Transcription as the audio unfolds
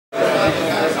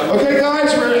Okay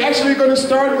guys, we're actually going to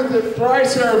start with the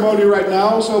prize ceremony right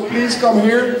now, so please come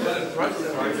here.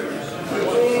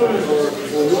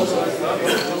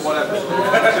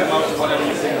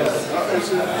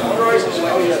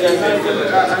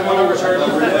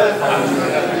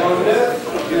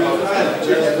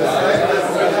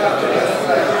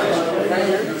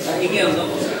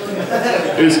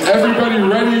 Is everybody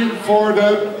ready for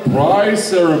the prize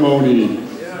ceremony?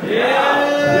 Yeah!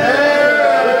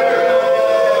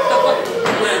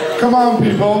 Come on,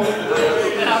 people.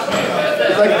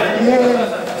 It's like,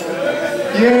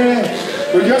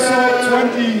 yeah. We just saw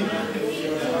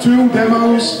 22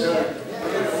 demos,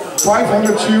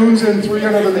 500 tunes and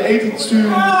 382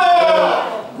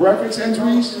 graphics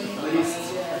entries.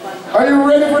 Are you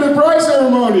ready for the prize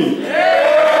ceremony?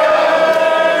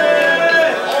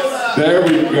 There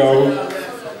we go.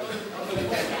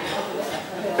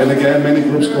 And again, many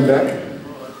groups come back.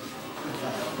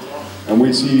 And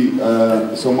we see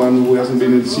someone who hasn't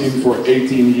been in the scene for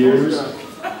 18 years.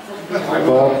 Hi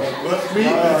Bob.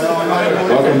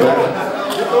 Welcome back.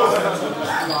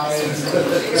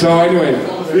 So anyway,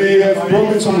 we have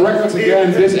broken some records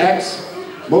again. This X.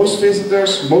 Most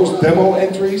visitors, most demo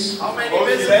entries. How many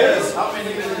visitors? How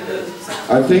many visitors?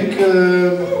 I think,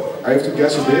 I have to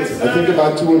guess a bit. I think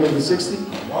about 260.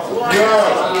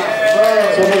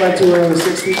 Yeah. Something like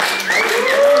 260.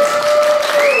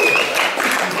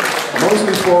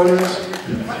 Mostly foreigners,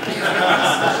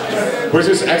 which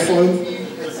is excellent.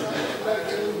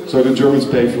 So the Germans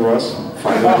pay for us,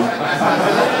 finally.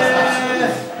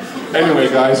 Anyway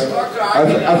guys,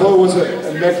 I thought it was an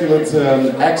immaculate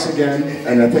X again,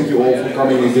 and I thank you all for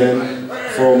coming again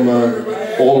from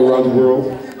all around the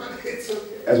world,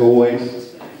 as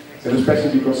always. And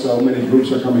especially because so many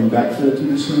groups are coming back to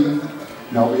the scene.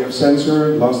 Now we have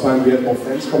Censor, last time we had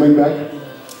Offense coming back.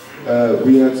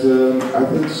 We had, I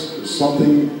think,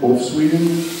 something of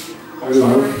Sweden. I don't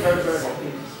know.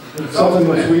 Something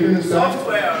of Sweden is that?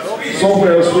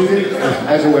 Software of Sweden,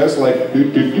 as OS, like.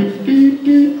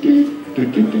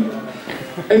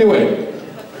 Anyway,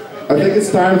 I think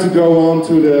it's time to go on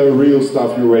to the real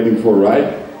stuff you're waiting for,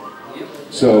 right?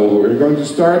 So we're going to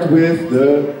start with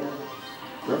the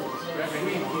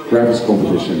graphics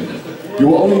competition. You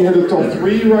will only hear the top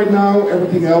 3 right now,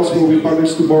 everything else will be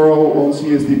published tomorrow on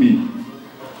CSDB.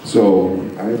 So,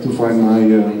 I have to find my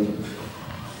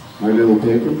my little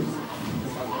paper,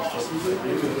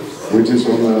 which is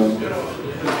on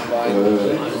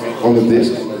the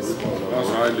disc,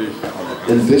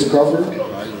 in the disc cover.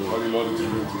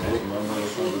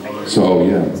 So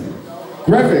yeah,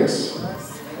 graphics,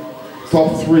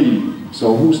 top 3.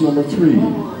 So who's number 3?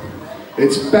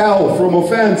 It's Pal from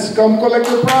Offense. Come collect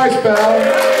your prize, Pal.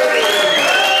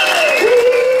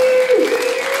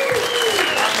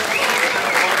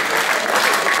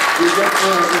 You get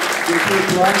the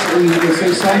prize and you can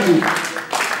say something.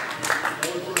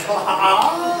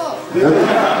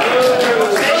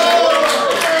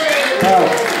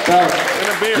 Pal,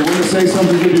 you want to say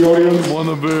something to the audience? Want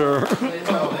a beer.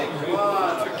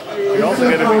 You also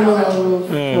get a beer.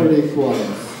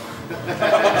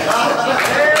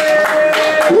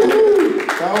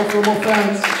 From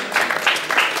Offense.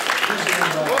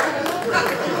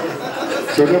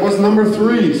 So that was number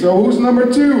 3. So who's number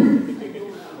 2?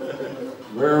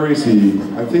 Where is he?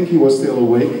 I think he was still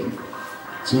awake.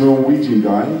 It's a Norwegian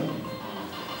guy.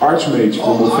 Archmage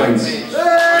from Offense.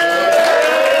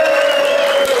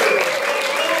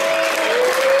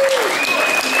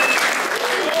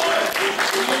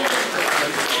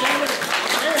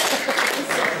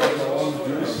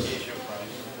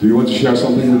 Do you want to share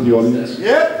something with the audience?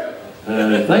 Yeah.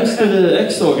 Thanks to the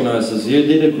X organizers, you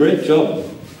did a great job.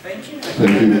 Thank you.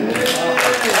 Thank you.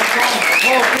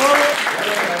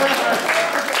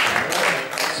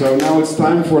 So now it's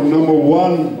time for number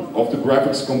 1 of the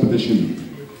graphics competition.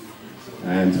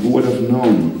 And who would have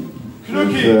known?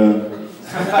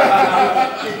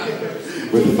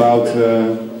 With about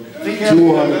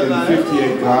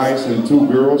 258 guys and 2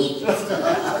 girls.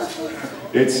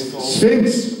 It's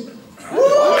Sphinx.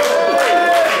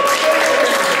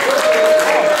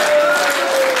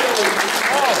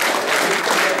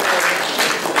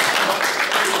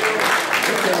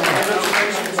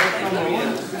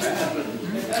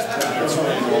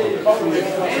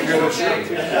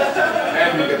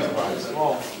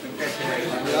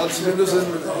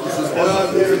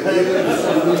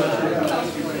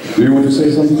 Do you want to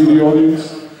say something to the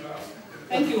audience?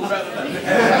 Thank you.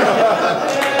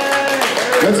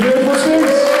 Let's hear it for Sphinx.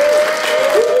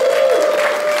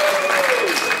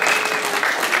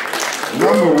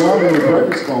 Number 1 in the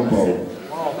graphics combo.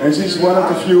 And she's one of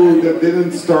the few that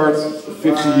didn't start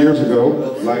 50 years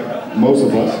ago, like most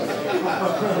of us.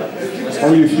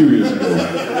 Only a few years ago.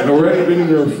 And already winning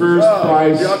their first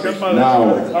prize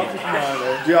now.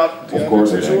 Of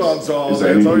course, it is. Is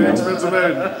there anything else?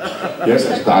 Yes,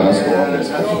 it's Data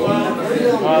Storm.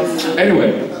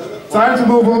 Anyway, time to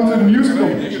move on to the music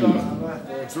competition.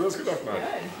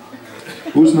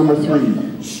 Who's number 3?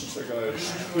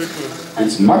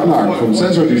 It's Magnar from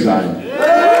Sensor Design.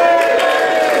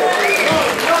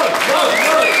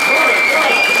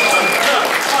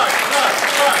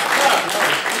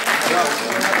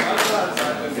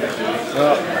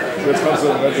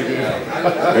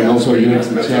 And also you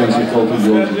have the chance to go to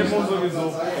your...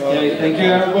 Okay, thank you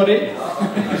everybody.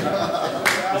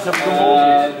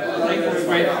 Thank you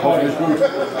for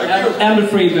and the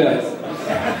free bet.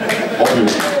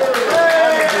 Obviously.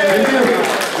 Thank you.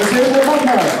 Let's hear it for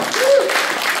Magnar.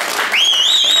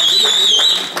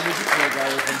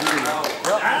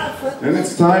 And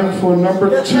it's time for number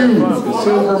 2, the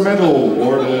silver medal,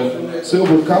 or the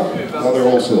silver cup. Well, they're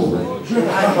all silver.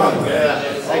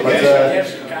 But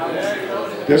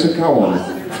there's a cow on it.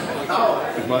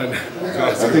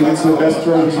 I think it's the best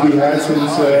trophies we had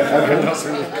since ever.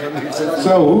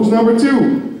 So, who's number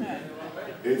 2?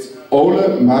 It's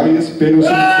Ole Marius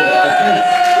Pedersen.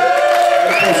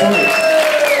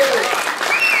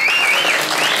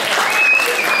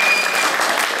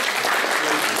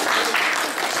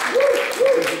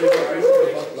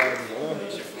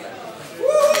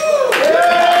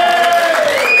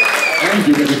 And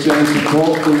you get a chance to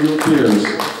talk to your peers. I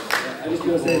just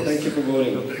want to say thank you for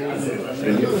voting.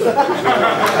 Thank you.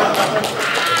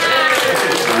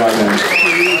 Right then.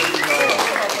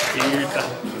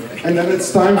 And then it's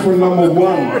time for number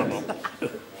 1.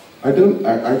 I don't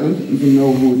even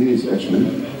know who it is actually.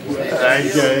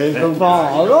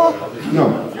 No.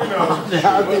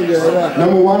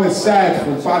 Number 1 is Sad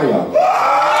from Padua.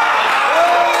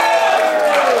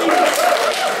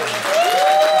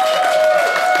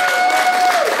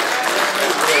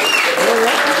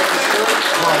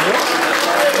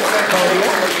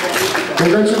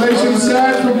 Congratulations,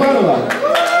 Sad from Padua.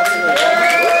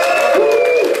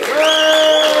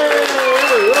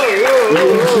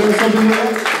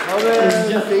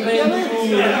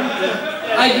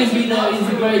 I can be there. It's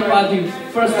a great party.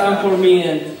 First time for me,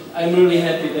 and I'm really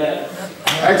happy there.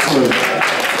 Excellent.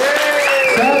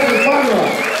 Sad from Padua.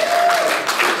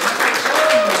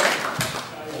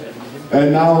 And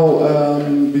now,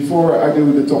 before I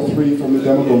do the top 3 from the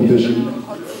demo competition,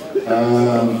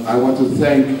 I want to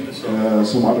thank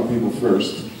some other people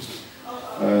first.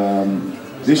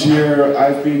 This year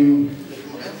I've been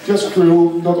just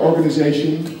crew, not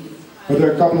organization, but there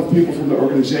are a couple of people from the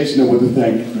organization I want to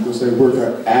thank because they work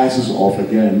their asses off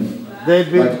again, They've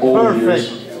been like all perfect. years.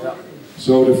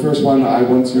 So the first one I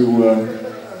want to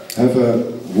have a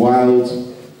wild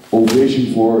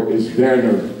ovation for is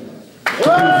Werner.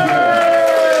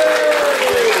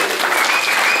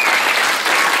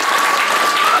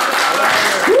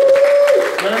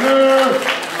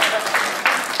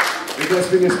 It has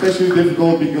been especially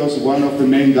difficult because one of the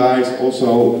main guys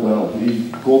also, well, he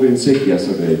called in sick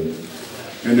yesterday.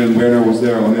 And then Werner was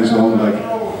there on his own, like,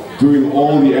 doing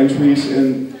all the entries,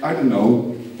 and I don't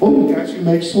know, all the guys, you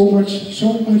make so much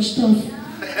stuff.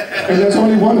 And there's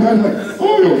only one guy like,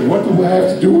 oh, what do I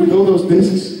have to do with all those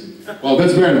discs? Well,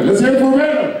 that's Werner. Let's hear it for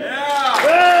Werner!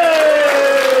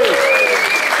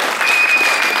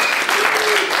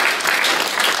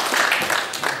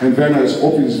 And Werner is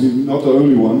obviously not the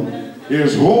only one.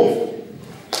 Here's Rolf,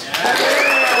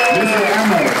 Mr.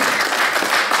 Ammo,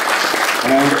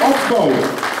 and Oxbow.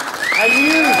 And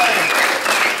you!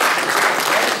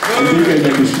 And he can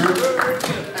make the shirt.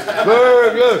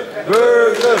 Burglar!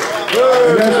 Burglar!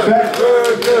 And that's back.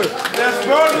 Burglar! That's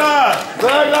Burglar!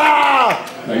 Burglar!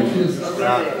 Thank you.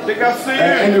 Think I see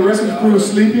And the rest of the crew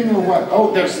is sleeping or what?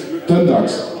 Oh, there's Dundax.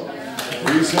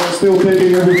 He's still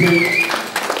taking everything.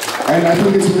 And I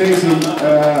think it's amazing.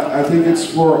 I think it's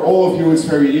for all of you, it's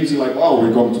very easy, like, oh,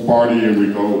 we come to party and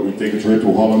we take a trip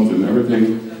to Holland and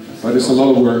everything. But it's a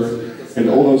lot of work. And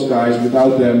all those guys,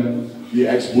 without them, the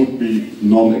X would be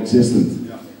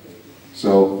non-existent.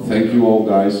 So thank you all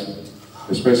guys.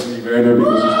 Especially Werner,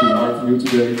 because it's been hard for you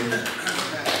today.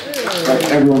 Like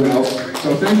everyone else.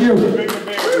 So thank you.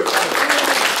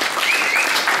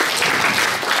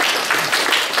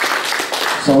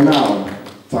 So now,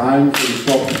 time for the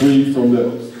top 3 from the...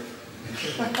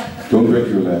 Don't break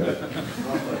your leg.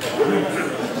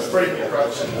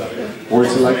 Or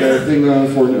it's like a thing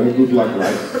for good luck,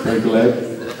 right? Break a leg.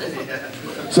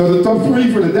 So the top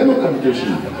 3 for the demo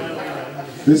competition.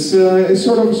 This is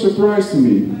sort of a surprise to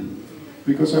me.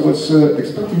 Because I was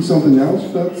expecting something else,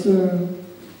 but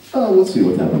Oh, we'll see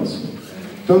what happens.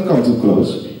 Don't come too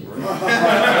close.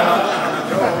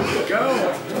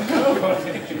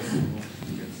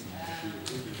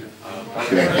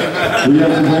 Okay. We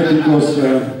have to wait because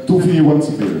Toefie wants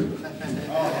a beer.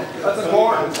 That's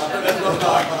important.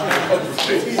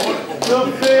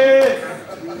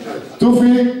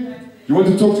 Toefie, you want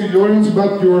to talk to the audience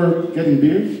about your getting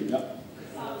beer?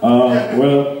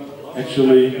 Well,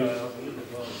 actually,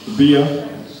 beer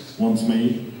wants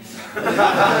me.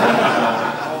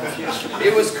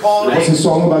 It was called. What's a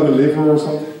song about a liver or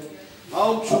something?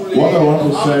 What I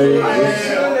want to say is,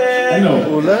 I know,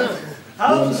 one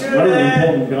very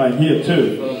important guy here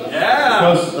too.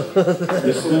 Because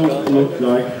you still look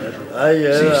like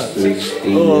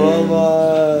 16.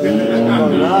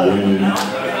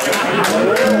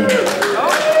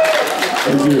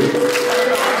 Thank you.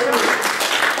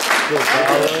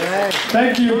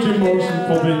 Thank you, Jim Morrison,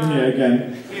 for being here again.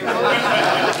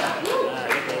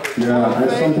 Yeah,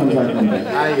 sometimes I come back.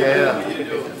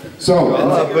 So,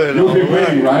 you'll be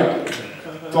winning, right?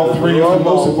 Top 3 of the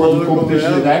most important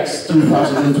competition at X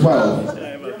 2012.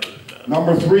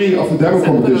 Number 3 of the demo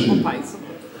competition.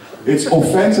 It's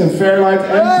Offense and Fairlight and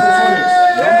Prosonics.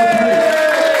 Number 3.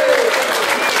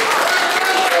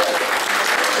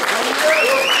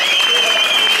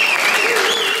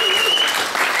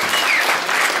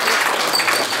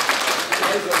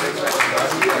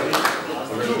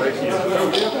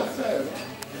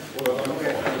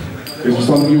 Is there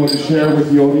something you want to share with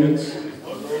the audience?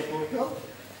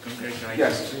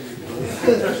 Yes.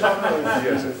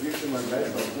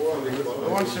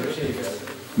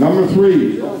 Number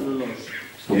 3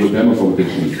 from the demo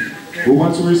competition. Who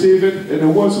wants to receive it and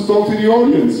who wants to talk to the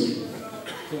audience?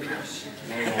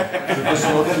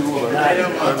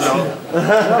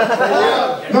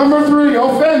 Number 3,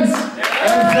 Offense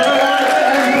and Fairlight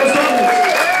and Prosonics.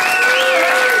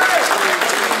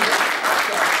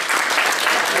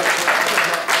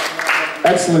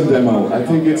 Excellent demo. I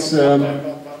think it's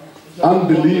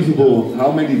unbelievable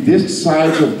how many disc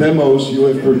size of demos you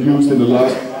have produced in the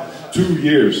last 2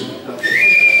 years.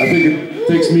 I think it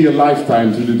takes me a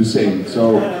lifetime to do the same,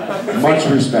 so much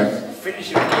respect.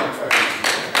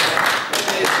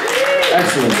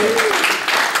 Excellent.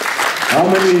 How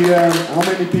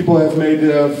many people have made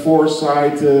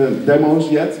 4-side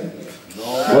demos yet?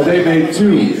 Well, they made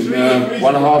 2 in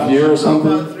 1.5 years or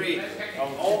something.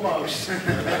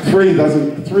 3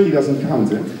 doesn't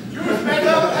count, eh?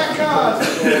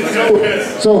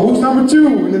 So who's number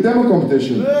 2 in the demo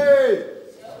competition?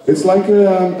 It's like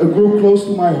a group close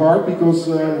to my heart because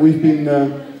we've been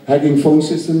hacking phone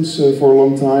systems for a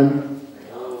long time.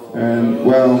 And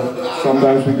well,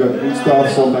 sometimes we got good stuff,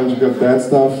 sometimes we got bad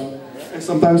stuff, and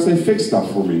sometimes they fix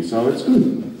stuff for me, so it's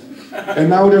good. And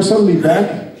now they're suddenly back,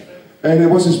 and it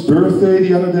was his birthday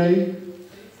the other day.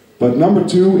 But number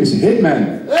 2 is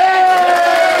Hitman.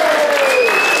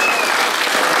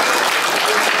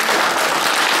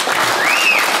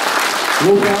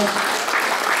 Lucas.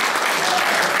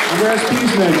 And where's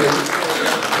Peacemaker?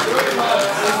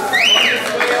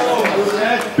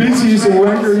 Peacey is a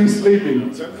wanker, he's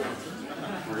sleeping.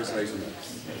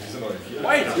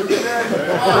 Wait! You get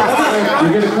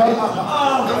a cup?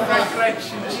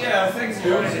 Yeah, thanks,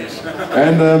 guys.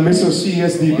 And Mr.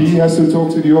 CSDB has to talk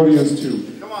to the audience too.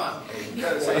 Come on. Do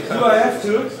I have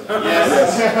to?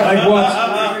 Yes. Like what?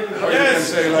 Yes,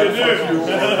 you can say like fuck you or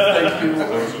thank you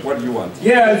or what do you want?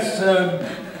 Yeah, it's,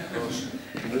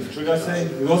 what should I say?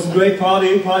 It was a great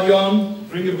party. Party on.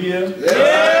 Bring a beer.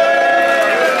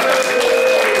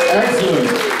 Excellent.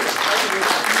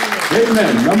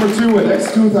 Hitman, number 2 at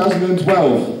X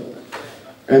 2012.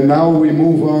 And now we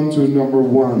move on to number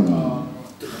 1.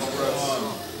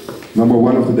 Number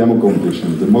 1 of the demo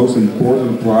competition, the most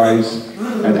important prize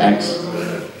at X.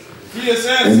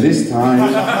 And this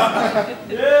time,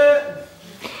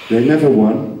 they never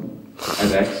won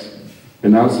at X.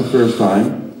 And now it's the first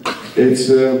time. It's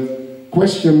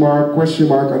question mark,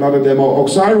 another demo,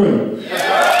 Oxiron.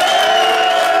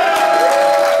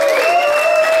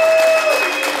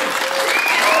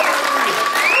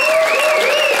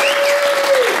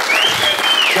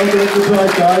 Don't get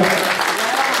surprised, guys.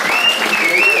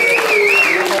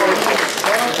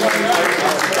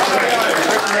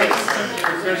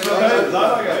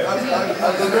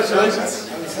 Congratulations.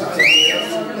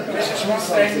 This is one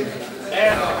thing.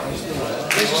 And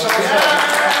this is also.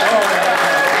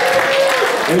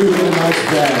 And we did a nice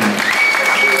band.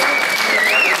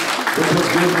 This was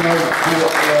good enough to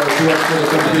us for the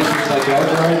competitions like that,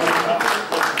 right?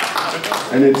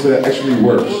 And it actually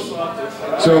works.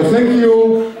 So thank you,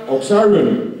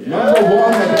 Oxiron, number 1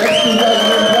 at X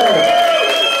 2012.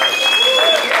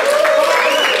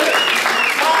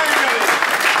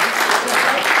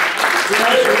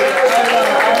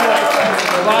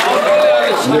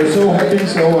 They're so happy,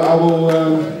 so I will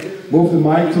move the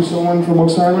mic to someone from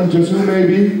Oxford, just who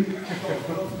maybe?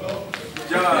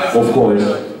 Of course.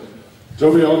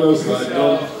 To be honest, I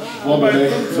don't want to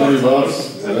make many words.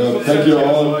 Thank you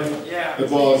all. It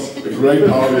was a great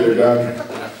party again.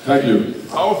 Thank you.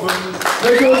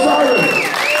 Thank you, Simon.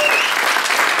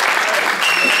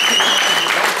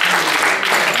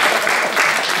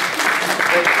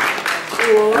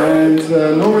 And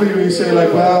normally we say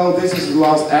like, well, this is the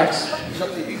last X.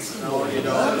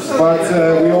 But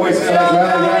we always say like,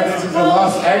 well, yeah, this is the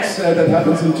last X that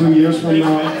happens in 2 years from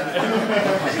now.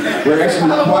 We're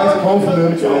actually quite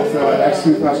confident that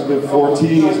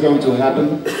X2014 is going to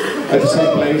happen at the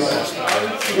same place.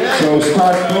 So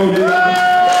start coding,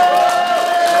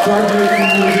 start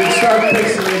making music, start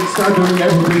pixeling, start doing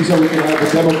everything so we can have a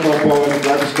demo compo and a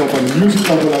graphics compo and a music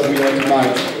compo like we had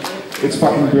tonight. It's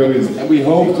fucking brilliant, and we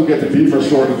hope to get the beamer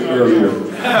sorted earlier.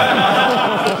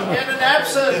 Get an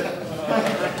absent!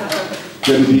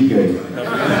 Get a DK.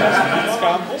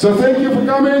 So thank you for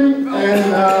coming,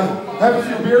 and have a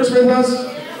few beers with us,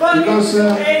 because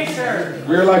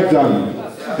we're like done.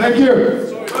 Thank you!